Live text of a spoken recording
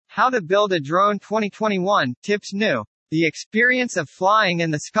How to build a drone 2021, tips new. The experience of flying in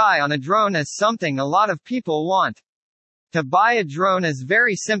the sky on a drone is something a lot of people want. To buy a drone is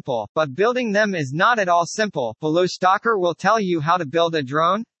very simple, but building them is not at all simple. Below Staaker will tell you how to build a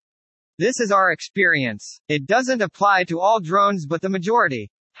drone. This is our experience. It doesn't apply to all drones but the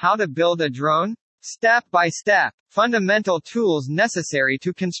majority. How to build a drone? Step by step. Fundamental tools necessary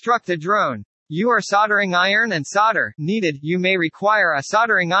to construct a drone. You are soldering iron and solder needed. You may require a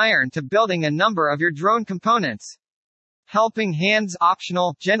soldering iron to building a number of your drone components. Helping hands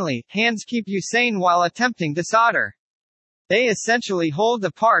optional. Generally, hands keep you sane while attempting to solder. They essentially hold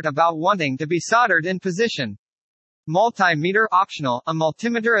the part about wanting to be soldered in position. Multimeter optional. A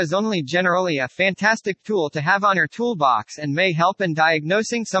multimeter is only generally a fantastic tool to have on your toolbox and may help in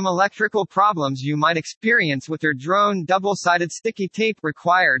diagnosing some electrical problems you might experience with your drone. Double-sided sticky tape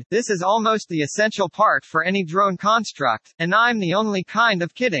required. This is almost the essential part for any drone construct, and I'm the only kind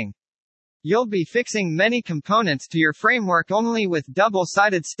of kidding. You'll be fixing many components to your framework only with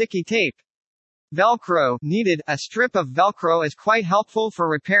double-sided sticky tape. Velcro needed. A strip of Velcro is quite helpful for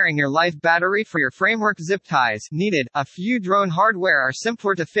repairing your life battery for your framework. Zip ties needed. A few drone hardware are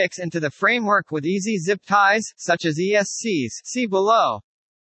simpler to fix into the framework with easy zip ties, such as ESCs. See below.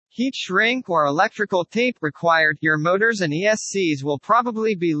 Heat shrink or electrical tape required. Your motors and ESCs will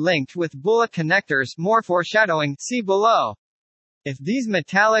probably be linked with bullet connectors. More foreshadowing. See below. If these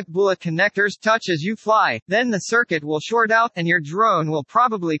metallic bullet connectors touch as you fly, then the circuit will short out and your drone will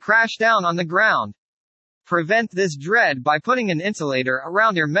probably crash down on the ground. Prevent this dread by putting an insulator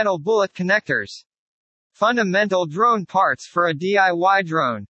around your metal bullet connectors. Fundamental drone parts for a DIY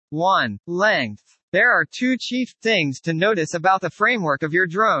drone. 1. Length. There are two chief things to notice about the framework of your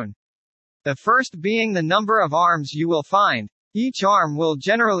drone. The first being the number of arms you will find. Each arm will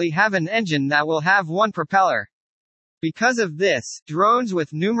generally have an engine that will have one propeller. Because of this, drones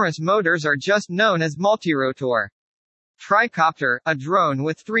with numerous motors are just known as multirotor. Tricopter, a drone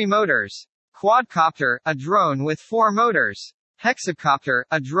with 3 motors. Quadcopter, a drone with 4 motors. Hexacopter,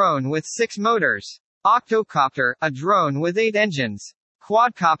 a drone with 6 motors. Octocopter, a drone with 8 engines.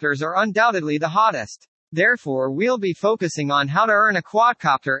 Quadcopters are undoubtedly the hottest. Therefore, we'll be focusing on how to earn a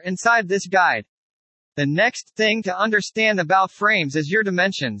quadcopter inside this guide. The next thing to understand about frames is your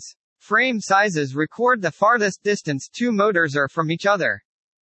dimensions. Frame sizes record the farthest distance 2 motors are from each other.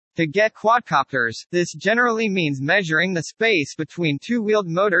 To get quadcopters, this generally means measuring the space between 2-wheeled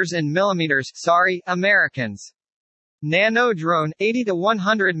motors in millimeters. Sorry, Americans. Nano drone, 80 to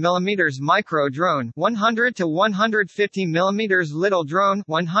 100 mm. Micro drone, 100 to 150 mm. Little drone,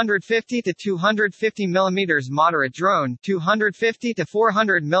 150 to 250 mm. Moderate drone, 250 to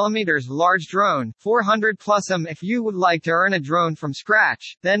 400 mm. Large drone, 400 plus. If you would like to earn a drone from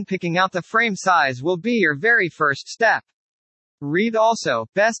scratch, then picking out the frame size will be your very first step. Read also,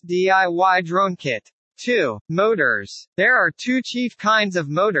 Best DIY Drone Kit. 2. Motors. There are 2 chief kinds of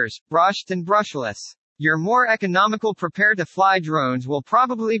motors, brushed and brushless. Your more economical prepare-to-fly drones will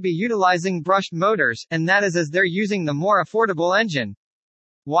probably be utilizing brushed motors, and that is as they're using the more affordable engine.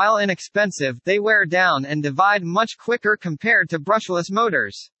 While inexpensive, they wear down and divide much quicker compared to brushless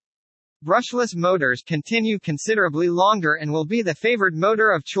motors. Brushless motors continue considerably longer and will be the favored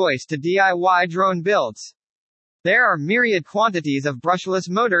motor of choice to DIY drone builds. There are myriad quantities of brushless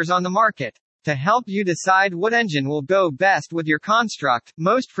motors on the market. To help you decide what engine will go best with your construct,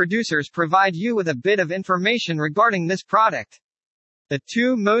 most producers provide you with a bit of information regarding this product. The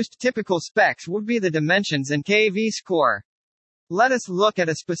 2 most typical specs would be the dimensions and kV score. Let us look at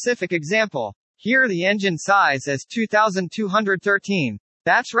a specific example. Here the engine size is 2213.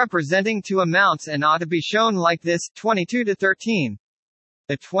 That's representing 2 amounts and ought to be shown like this, 22 to 13.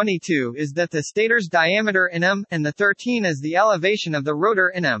 The 22 is that the stator's diameter in m, and the 13 is the elevation of the rotor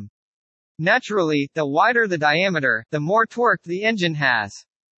in m. Naturally, the wider the diameter, the more torque the engine has.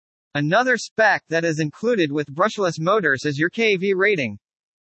 Another spec that is included with brushless motors is your kV rating.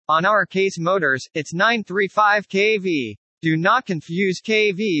 On our case motors, it's 935 kV. Do not confuse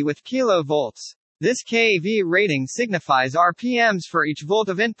kV with kilovolts. This kV rating signifies RPMs for each volt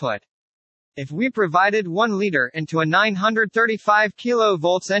of input. If we provided 1 liter into a 935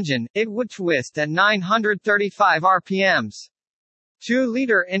 kilovolts engine, it would twist at 935 RPMs.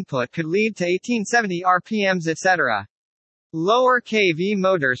 2-liter input could lead to 1870 RPMs etc. Lower kV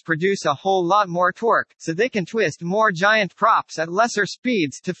motors produce a whole lot more torque, so they can twist more giant props at lesser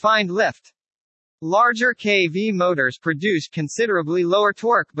speeds to find lift. Larger kV motors produce considerably lower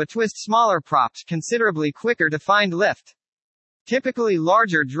torque but twist smaller props considerably quicker to find lift. Typically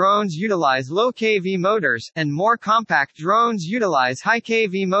larger drones utilize low kV motors, and more compact drones utilize high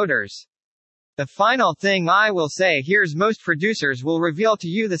kV motors. The final thing I will say here's most producers will reveal to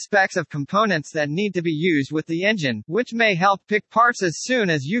you the specs of components that need to be used with the engine, which may help pick parts as soon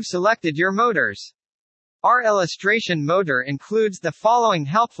as you've selected your motors. Our illustration motor includes the following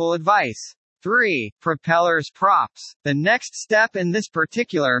helpful advice. 3. Propellers props. The next step in this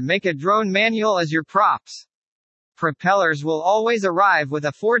particular make a drone manual as your props. Propellers will always arrive with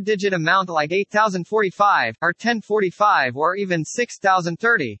a 4-digit amount like 8045, or 1045 or even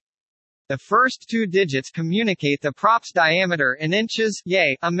 6030. The first 2 digits communicate the prop's diameter in inches,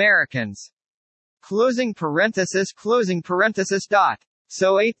 yay, Americans. Closing parenthesis dot.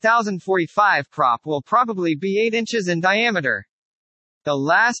 So 8045 prop will probably be 8 inches in diameter. The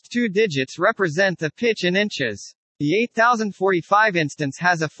last 2 digits represent the pitch in inches. The 8045 instance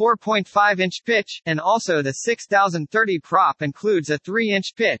has a 4.5-inch pitch, and also the 6030 prop includes a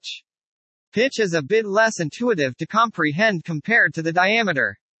 3-inch pitch. Pitch is a bit less intuitive to comprehend compared to the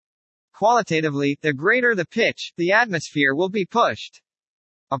diameter. Qualitatively, the greater the pitch, the atmosphere will be pushed.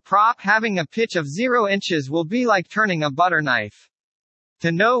 A prop having a pitch of 0 inches will be like turning a butter knife.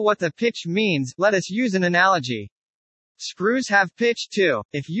 To know what the pitch means, let us use an analogy. Screws have pitch too.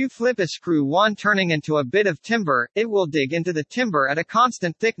 If you flip a screw one turning into a bit of timber, it will dig into the timber at a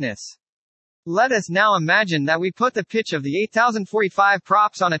constant thickness. Let us now imagine that we put the pitch of the 8045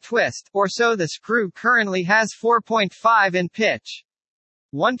 props on a twist, or so the screw currently has 4.5 in pitch.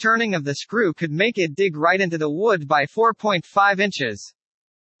 One turning of the screw could make it dig right into the wood by 4.5 inches.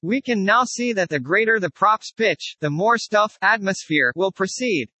 We can now see that the greater the prop's pitch, the more stuff, atmosphere, will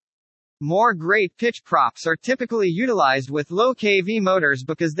proceed. More great pitch props are typically utilized with low kV motors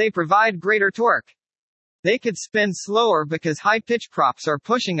because they provide greater torque. They could spin slower because high pitch props are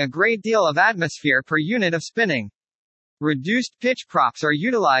pushing a great deal of atmosphere per unit of spinning. Reduced pitch props are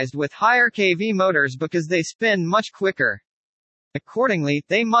utilized with higher kV motors because they spin much quicker. Accordingly,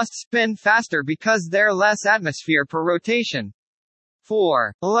 they must spin faster because they're less atmosphere per rotation.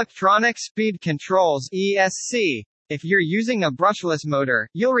 4. Electronic speed controls (ESC). If you're using a brushless motor,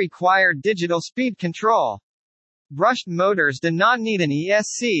 you'll require digital speed control. Brushed motors do not need an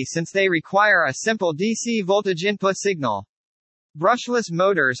ESC since they require a simple DC voltage input signal. Brushless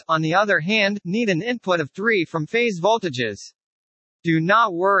motors, on the other hand, need an input of 3 from phase voltages. Do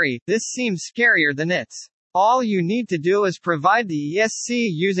not worry, this seems scarier than it's. All you need to do is provide the ESC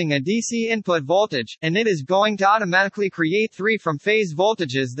using a DC input voltage, and it is going to automatically create 3 from phase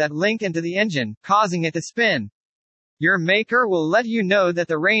voltages that link into the engine, causing it to spin. Your maker will let you know that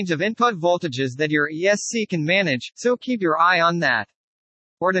the range of input voltages that your ESC can manage, so keep your eye on that.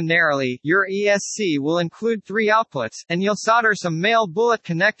 Ordinarily, your ESC will include 3 outputs, and you'll solder some male bullet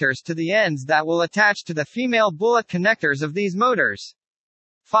connectors to the ends that will attach to the female bullet connectors of these motors.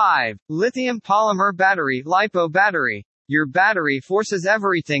 5. Lithium polymer battery (LiPo battery). Your battery forces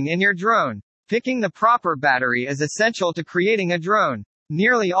everything in your drone. Picking the proper battery is essential to creating a drone.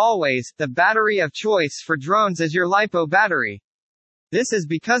 Nearly always, the battery of choice for drones is your LiPo battery. This is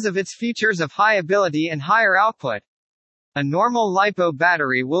because of its features of high ability and higher output. A normal LiPo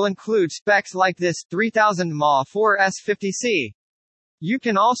battery will include specs like this: 3000 mAh 4S50C. You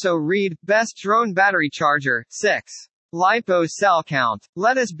can also read Best Drone Battery Charger 6. LiPo cell count.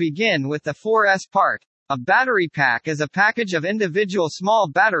 Let us begin with the 4S part. A battery pack is a package of individual small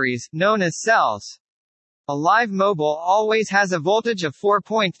batteries, known as cells. A live mobile always has a voltage of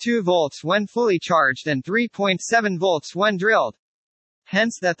 4.2 volts when fully charged and 3.7 volts when drilled.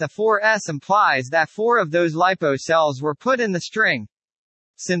 Hence that the 4S implies that 4 of those LiPo cells were put in the string.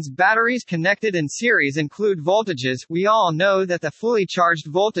 Since batteries connected in series include voltages, we all know that the fully charged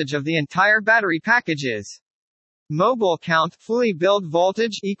voltage of the entire battery package is mobile count fully build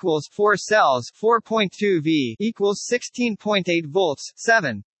voltage equals 4 cells 4.2 V equals 16.8 volts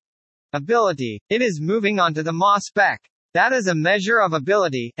 7. Ability. It is moving on to the mAh spec. That is a measure of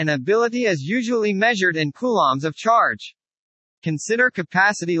ability, and ability is usually measured in coulombs of charge. Consider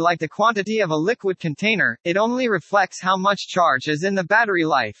capacity like the quantity of a liquid container, it only reflects how much charge is in the battery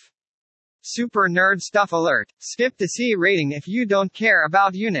life. Super nerd stuff alert. Skip to C rating if you don't care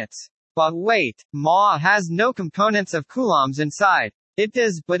about units. But wait, mAh has no components of coulombs inside. It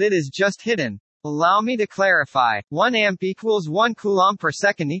does, but it is just hidden. Allow me to clarify. 1 amp equals 1 coulomb per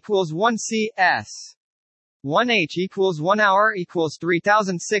second equals 1 cs. 1 h equals 1 hour equals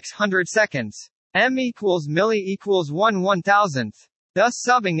 3600 seconds. M equals milli equals 1/1000th. Thus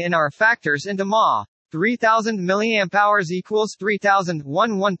subbing in our factors into mAh. 3000 milliamp hours equals 3000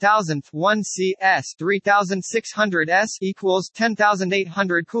 1/1000th 1 cs 3600 s equals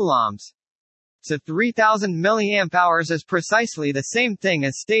 10800 coulombs. So 3000 milliamp hours is precisely the same thing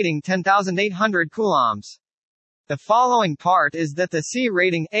as stating 10800 coulombs. The following part is that the C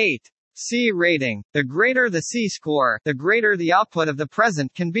rating 8. C rating. The greater the C score, the greater the output of the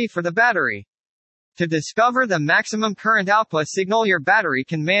present can be for the battery. To discover the maximum current output signal your battery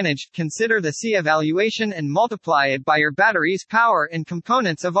can manage, consider the C evaluation and multiply it by your battery's power in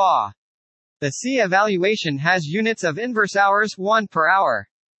components of Ah. The C evaluation has units of inverse hours 1 per hour.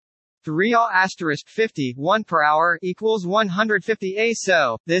 3 *50 1 per hour equals 150 A.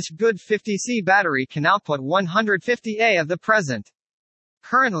 So, this good 50C battery can output 150 A of the present.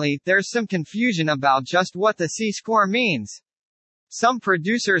 Currently, there's some confusion about just what the C score means. Some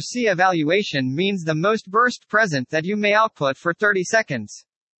producers' C evaluation means the most burst present that you may output for 30 seconds.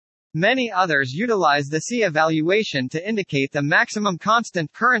 Many others utilize the C evaluation to indicate the maximum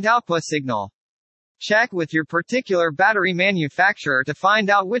constant current output signal. Check with your particular battery manufacturer to find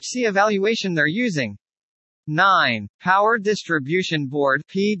out which C evaluation they're using. 9. Power Distribution Board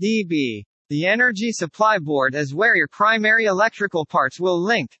 (PDB). The energy supply board is where your primary electrical parts will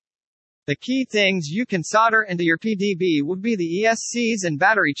link. The key things you can solder into your PDB would be the ESCs and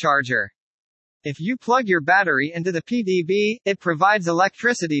battery charger. If you plug your battery into the PDB, it provides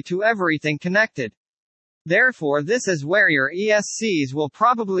electricity to everything connected. Therefore, this is where your ESCs will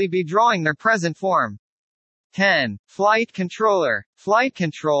probably be drawing their present form. 10. Flight Controller. Flight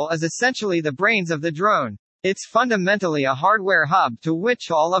control is essentially the brains of the drone. It's fundamentally a hardware hub to which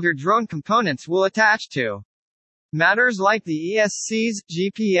all of your drone components will attach to. Matters like the ESCs,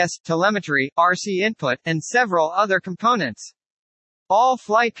 GPS, telemetry, RC input, and several other components. All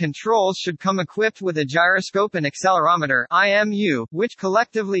flight controls should come equipped with a gyroscope and accelerometer (IMU), which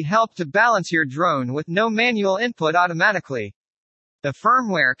collectively help to balance your drone with no manual input automatically. The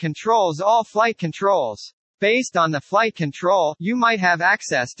firmware controls all flight controls. Based on the flight control, you might have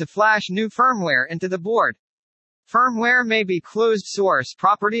access to flash new firmware into the board. Firmware may be closed source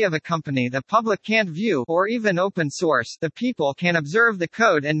property of a company the public can't view, or even open source, the people can observe the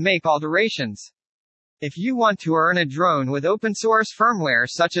code and make alterations. If you want to earn a drone with open-source firmware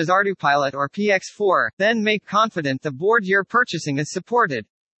such as ArduPilot or PX4, then make confident the board you're purchasing is supported.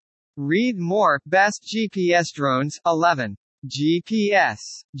 Read more. Best GPS drones. 11. GPS.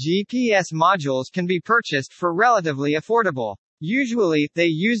 GPS modules can be purchased for relatively affordable. Usually, they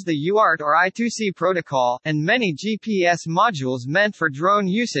use the UART or I2C protocol, and many GPS modules meant for drone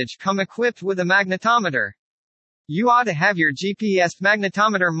usage come equipped with a magnetometer. You ought to have your GPS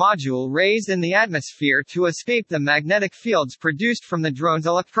magnetometer module raised in the atmosphere to escape the magnetic fields produced from the drone's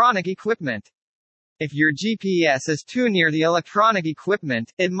electronic equipment. If your GPS is too near the electronic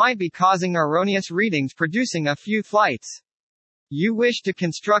equipment, it might be causing erroneous readings producing a few flights. You wish to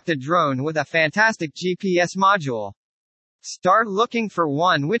construct a drone with a fantastic GPS module. Start looking for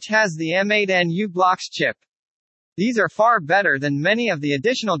one which has the M8NU blocks chip. These are far better than many of the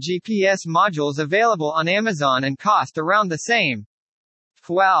additional GPS modules available on Amazon and cost around the same.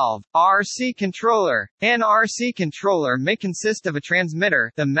 12. RC controller. An RC controller may consist of a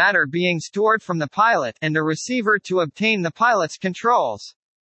transmitter, the matter being stored from the pilot, and a receiver to obtain the pilot's controls.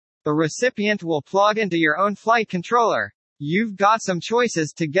 The recipient will plug into your own flight controller. You've got some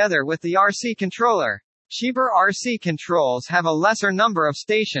choices together with the RC controller. Cheaper RC controls have a lesser number of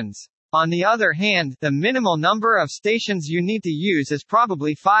stations. On the other hand, the minimal number of stations you need to use is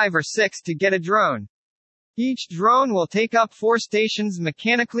probably 5 or 6 to get a drone. Each drone will take up 4 stations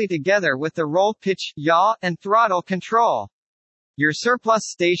mechanically together with the roll, pitch, yaw, and throttle control. Your surplus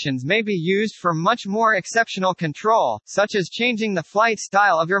stations may be used for much more exceptional control, such as changing the flight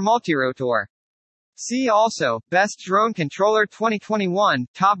style of your multirotor. See also, Best Drone Controller 2021,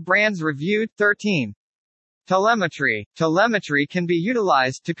 Top Brands Reviewed, 13. Telemetry. Telemetry can be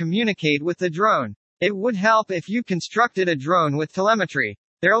utilized to communicate with the drone. It would help if you constructed a drone with telemetry.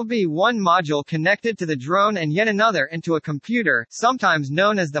 There'll be one module connected to the drone and yet another into a computer, sometimes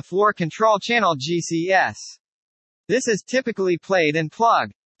known as the Floor Control Channel (GCS). This is typically played and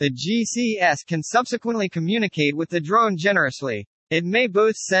plug. The GCS can subsequently communicate with the drone generously. It may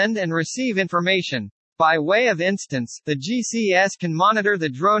both send and receive information. By way of instance, the GCS can monitor the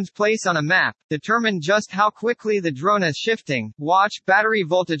drone's place on a map, determine just how quickly the drone is shifting, watch battery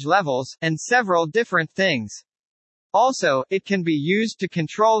voltage levels, and several different things. Also, it can be used to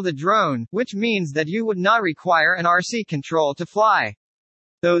control the drone, which means that you would not require an RC control to fly.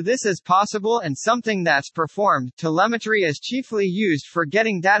 Though this is possible and something that's performed, telemetry is chiefly used for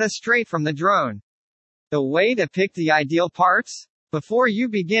getting data straight from the drone. The way to pick the ideal parts? Before you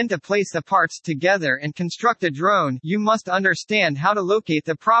begin to place the parts together and construct a drone, you must understand how to locate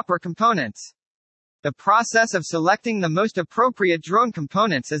the proper components. The process of selecting the most appropriate drone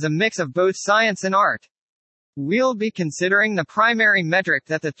components is a mix of both science and art. We'll be considering the primary metric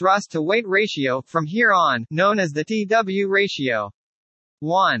that the thrust-to-weight ratio, from here on, known as the TW ratio.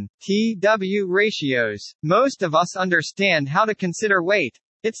 1. TW ratios. Most of us understand how to consider weight.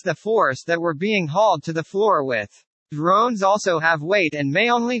 It's the force that we're being hauled to the floor with. Drones also have weight and may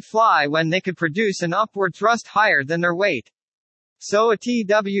only fly when they could produce an upward thrust higher than their weight. So a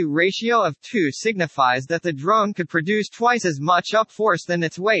TW ratio of 2 signifies that the drone could produce twice as much up force than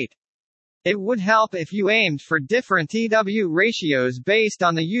its weight. It would help if you aimed for different TW ratios based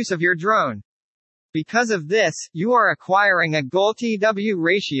on the use of your drone. Because of this, you are acquiring a goal TW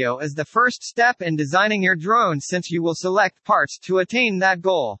ratio as the first step in designing your drone, since you will select parts to attain that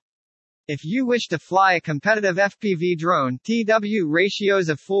goal. If you wish to fly a competitive FPV drone, TW ratios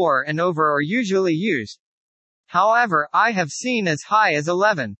of 4 and over are usually used. However, I have seen as high as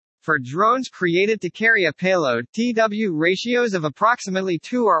 11. For drones created to carry a payload, TW ratios of approximately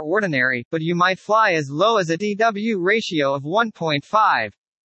 2 are ordinary, but you might fly as low as a TW ratio of 1.5.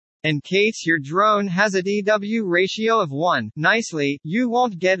 In case your drone has a TW ratio of 1, nicely, you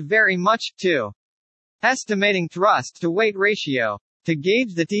won't get very much. 2. Estimating thrust to weight ratio. To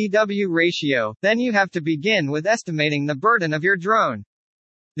gauge the TW ratio, then you have to begin with estimating the burden of your drone.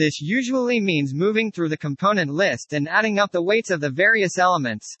 This usually means moving through the component list and adding up the weights of the various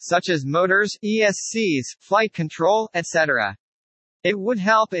elements, such as motors, ESCs, flight control, etc. It would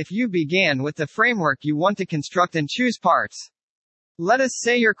help if you began with the framework you want to construct and choose parts. Let us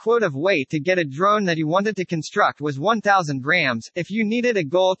say your quote of weight to get a drone that you wanted to construct was 1,000 grams. If you needed a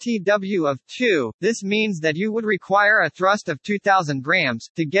goal TW of 2, this means that you would require a thrust of 2,000 grams.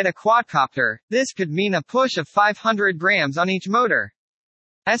 To get a quadcopter, this could mean a push of 500 grams on each motor.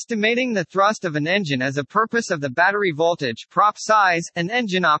 Estimating the thrust of an engine as a purpose of the battery voltage, prop size, and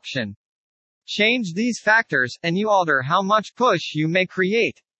engine option. Change these factors, and you alter how much push you may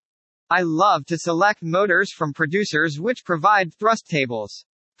create. I love to select motors from producers which provide thrust tables.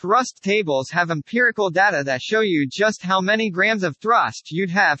 Thrust tables have empirical data that show you just how many grams of thrust you'd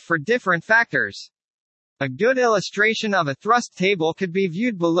have for different factors. A good illustration of a thrust table could be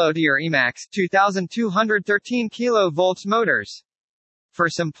viewed below to your Emax 2213 kV motors. For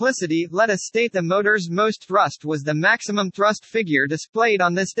simplicity, let us state the motor's most thrust was the maximum thrust figure displayed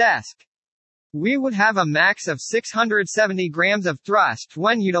on this desk. We would have a max of 670 grams of thrust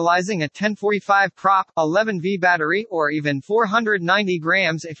when utilizing a 1045 prop, 11V battery, or even 490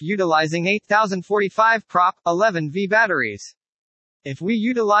 grams if utilizing 8045 prop, 11V batteries. If we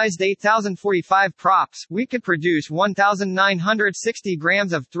utilized 8045 props, we could produce 1960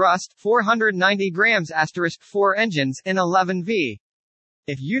 grams of thrust, 490 grams *4 engines, in 11V.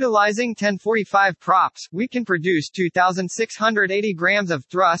 If utilizing 1045 props, we can produce 2,680 grams of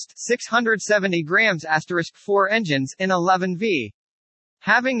thrust, 670 grams *4 engines, in 11V.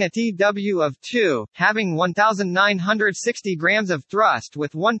 Having a TW of 2, having 1,960 grams of thrust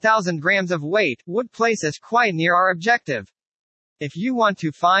with 1,000 grams of weight, would place us quite near our objective. If you want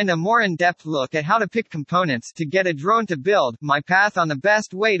to find a more in-depth look at how to pick components to get a drone to build, my path on the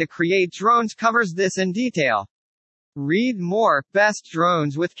best way to create drones covers this in detail. Read more. Best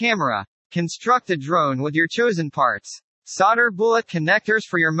drones with camera. Construct a drone with your chosen parts. Solder bullet connectors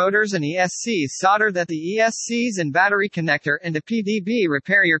for your motors and ESCs. Solder that the ESCs and battery connector into PDB.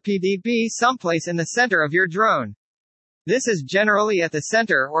 Repair your PDB someplace in the center of your drone. This is generally at the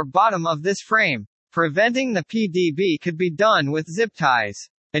center or bottom of this frame. Preventing the PDB could be done with zip ties.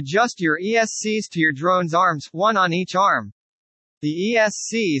 Adjust your ESCs to your drone's arms, one on each arm. The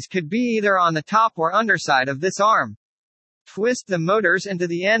ESCs could be either on the top or underside of this arm. Twist the motors into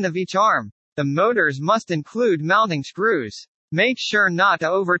the end of each arm. The motors must include mounting screws. Make sure not to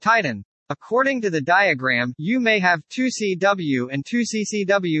over-tighten. According to the diagram, you may have 2 CW and 2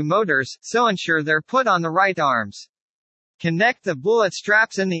 CCW motors, so ensure they're put on the right arms. Connect the bullet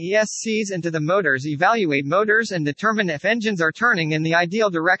straps in the ESCs into the motors. Evaluate motors and determine if engines are turning in the ideal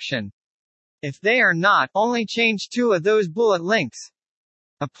direction. If they are not, only change 2 of those bullet links.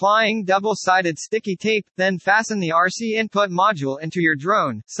 Applying double-sided sticky tape, then fasten the RC input module into your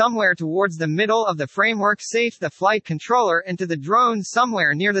drone, somewhere towards the middle of the framework. Safe the flight controller into the drone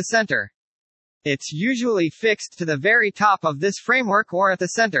somewhere near the center. It's usually fixed to the very top of this framework or at the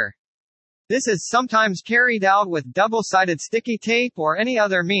center. This is sometimes carried out with double-sided sticky tape or any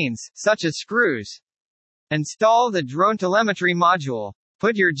other means, such as screws. Install the drone telemetry module.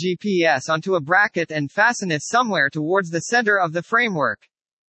 Put your GPS onto a bracket and fasten it somewhere towards the center of the framework.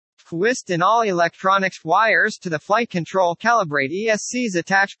 Twist in all electronics wires to the flight control. Calibrate ESCs.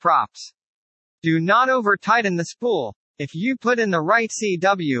 Attach props. Do not over-tighten the spool. If you put in the right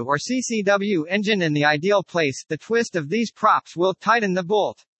CW or CCW engine in the ideal place, the twist of these props will tighten the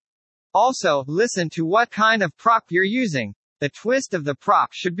bolt. Also, listen to what kind of prop you're using. The twist of the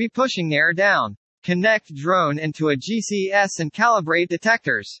prop should be pushing air down. Connect drone into a GCS and calibrate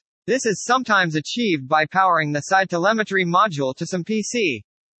detectors. This is sometimes achieved by powering the side telemetry module to some PC.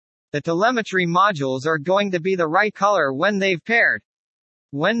 The telemetry modules are going to be the right color when they've paired.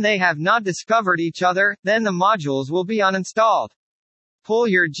 When they have not discovered each other, then the modules will be uninstalled. Pull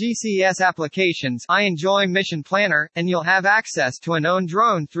your GCS applications, I Enjoy Mission Planner, and you'll have access to an own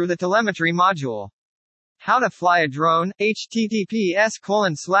drone through the telemetry module. How to fly a drone,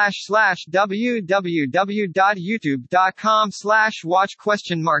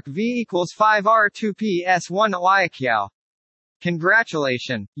 https://www.youtube.com/watch?v=5r2ps1oikyao.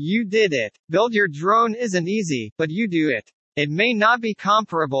 Congratulations, you did it. Build your drone isn't easy, but you do it. It may not be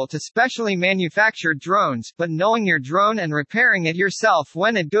comparable to specially manufactured drones, but knowing your drone and repairing it yourself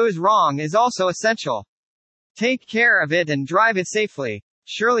when it goes wrong is also essential. Take care of it and drive it safely.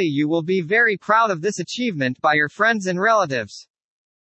 Surely you will be very proud of this achievement by your friends and relatives.